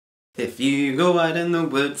If you go out in the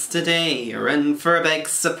woods today, you're in for a big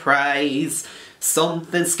surprise.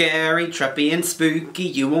 Something scary, trippy and spooky,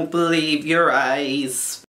 you won't believe your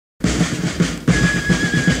eyes.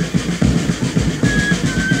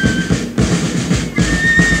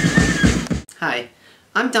 Hi,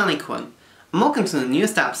 I'm Danny Quinn, and welcome to the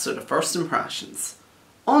newest episode of First Impressions.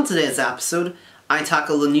 On today's episode, I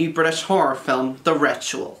tackle the new British horror film, The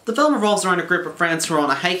Ritual. The film revolves around a group of friends who are on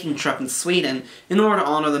a hiking trip in Sweden in order to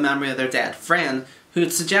honour the memory of their dead friend, who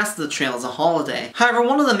had suggested the trail as a holiday. However,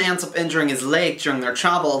 one of them ends up injuring his leg during their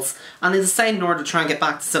travels, and they decide in order to try and get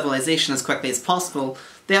back to civilization as quickly as possible,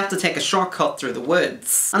 they have to take a shortcut through the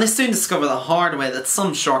woods. And they soon discover the hard way that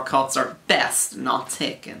some shortcuts are best not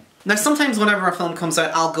taken. Now, sometimes whenever a film comes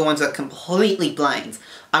out, I'll go into it completely blind.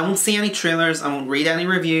 I won't see any trailers, I won't read any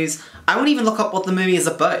reviews, I won't even look up what the movie is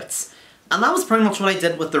about. And that was pretty much what I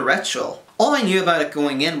did with The Ritual. All I knew about it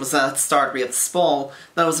going in was that it starred Rafe Spall,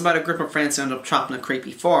 that it was about a group of friends who ended up trapped in a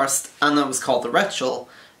creepy forest, and that it was called The Ritual.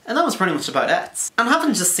 And that was pretty much about it. And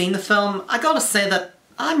having just seen the film, I gotta say that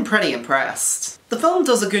I'm pretty impressed. The film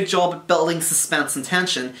does a good job at building suspense and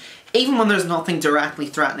tension, even when there's nothing directly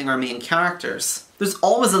threatening our main characters. There's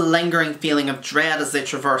always a lingering feeling of dread as they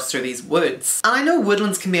traverse through these woods. And I know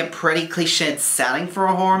woodlands can be a pretty cliched setting for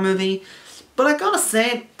a horror movie, but I gotta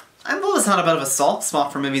say, I've always had a bit of a soft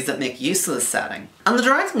spot for movies that make use of the setting. And the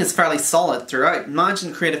directing is fairly solid throughout,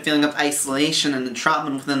 managing to create a feeling of isolation and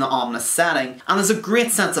entrapment within the ominous setting, and there's a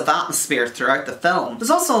great sense of atmosphere throughout the film.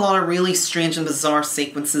 There's also a lot of really strange and bizarre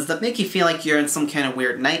sequences that make you feel like you're in some kind of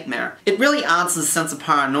weird nightmare. It really adds to the sense of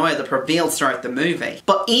paranoia that prevails throughout the movie.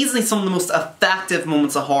 But easily some of the most effective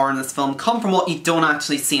moments of horror in this film come from what you don't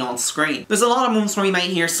actually see on screen. There's a lot of moments where you might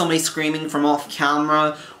hear somebody screaming from off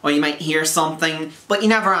camera, or you might hear something, but you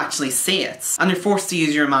never actually see it, and you're forced to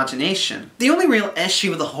use your imagination. The only real issue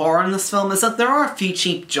with the horror in this film is that there are a few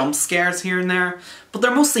cheap jump scares here and there, but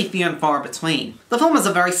they're mostly few and far between. The film has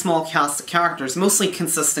a very small cast of characters, mostly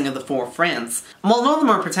consisting of the four friends, and while none of them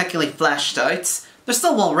are particularly fleshed out, they're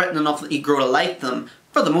still well written enough that you grow to like them,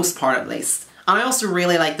 for the most part at least. And I also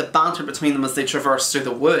really like the banter between them as they traverse through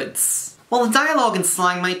the woods. While the dialogue and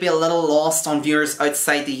slang might be a little lost on viewers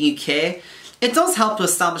outside the UK, it does help to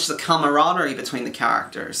establish the camaraderie between the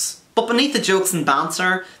characters. But beneath the jokes and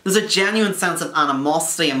banter, there's a genuine sense of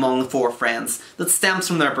animosity among the four friends that stems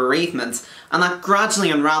from their bereavement, and that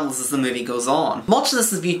gradually unravels as the movie goes on. Much of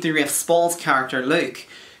this is viewed through Rafe Spall's character Luke,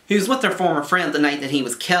 who's with their former friend the night that he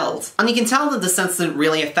was killed. And you can tell that this incident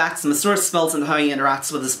really affects him. It sort of spills into how he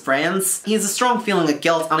interacts with his friends. He has a strong feeling of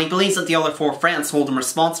guilt, and he believes that the other four friends hold him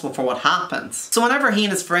responsible for what happened. So whenever he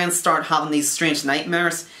and his friends start having these strange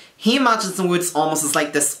nightmares, he imagines the woods almost as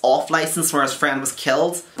like this off-license where his friend was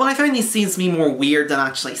killed, but I find these scenes to be more weird than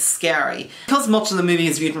actually scary. Because much of the movie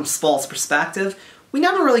is viewed from Spall's perspective, we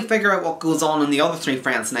never really figure out what goes on in the other three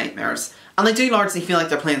friends' nightmares, and they do largely feel like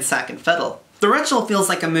they're playing second fiddle. The Ritual feels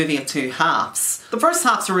like a movie of two halves. The first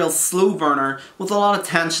half's a real slow burner with a lot of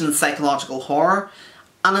tension and psychological horror,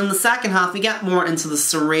 and in the second half we get more into the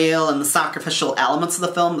surreal and the sacrificial elements of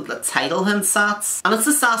the film that the title hints at. And it's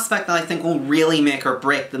this aspect that I think will really make or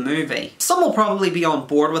break the movie. Some will probably be on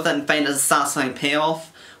board with it and find it a satisfying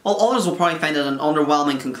payoff, while others will probably find it an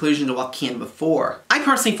underwhelming conclusion to what came before. I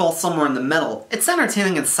personally fall somewhere in the middle. It's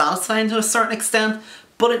entertaining and satisfying to a certain extent,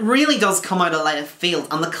 but it really does come out of left field,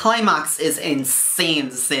 and the climax is insane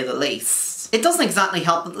to say the least. It doesn't exactly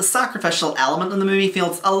help that the sacrificial element in the movie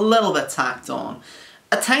feels a little bit tacked on.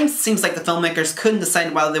 At times it seems like the filmmakers couldn't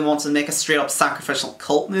decide whether they wanted to make a straight up sacrificial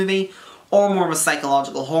cult movie or more of a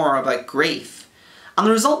psychological horror about grief. And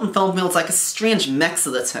the resultant film feels like a strange mix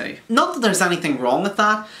of the two. Not that there's anything wrong with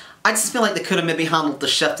that, I just feel like they could have maybe handled the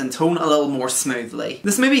shift in tone a little more smoothly.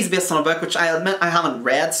 This movie is based on a book which I admit I haven't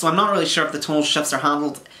read, so I'm not really sure if the tonal shifts are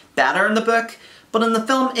handled better in the book, but in the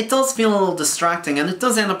film it does feel a little distracting, and it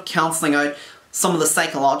does end up cancelling out some of the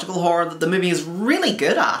psychological horror that the movie is really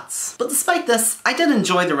good at. But despite this, I did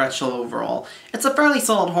enjoy The Ritual overall. It's a fairly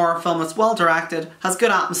solid horror film, it's well directed, has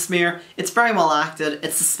good atmosphere, it's very well acted,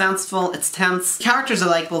 it's suspenseful, it's tense, characters are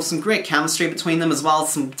likeable, some great chemistry between them as well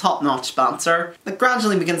as some top-notch banter. It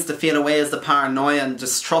gradually begins to fade away as the paranoia and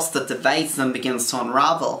distrust that divides them begins to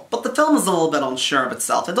unravel. But the film is a little bit unsure of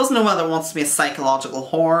itself. It doesn't know whether it wants to be a psychological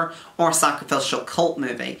horror or a sacrificial cult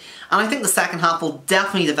movie. And I think the second half will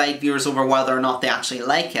definitely divide viewers over whether or not they actually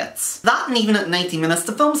like it. That, and even at 90 minutes,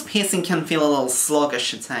 the film's pacing can feel a little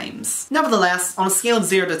sluggish at times. Nevertheless, on a scale of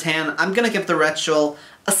 0 to 10, I'm gonna give The Ritual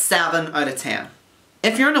a 7 out of 10.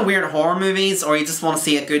 If you're into weird horror movies, or you just want to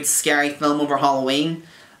see a good scary film over Halloween,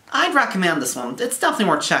 I'd recommend this one. It's definitely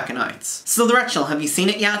worth checking out. So The Ritual, have you seen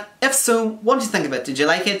it yet? If so, what did you think of it? Did you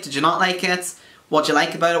like it? Did you not like it? What do you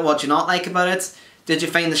like about it? What do you not like about it? Did you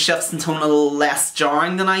find the shifts in tone a little less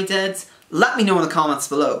jarring than I did? Let me know in the comments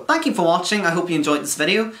below. Thank you for watching, I hope you enjoyed this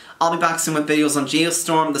video. I'll be back soon with videos on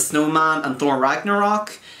Geostorm, The Snowman and Thor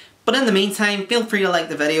Ragnarok. But in the meantime, feel free to like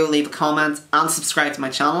the video, leave a comment and subscribe to my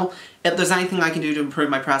channel. If there's anything I can do to improve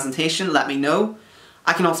my presentation, let me know.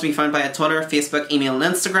 I can also be found via Twitter, Facebook, email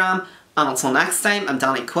and Instagram. And until next time, I'm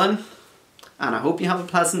Danny Quinn, and I hope you have a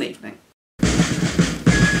pleasant evening.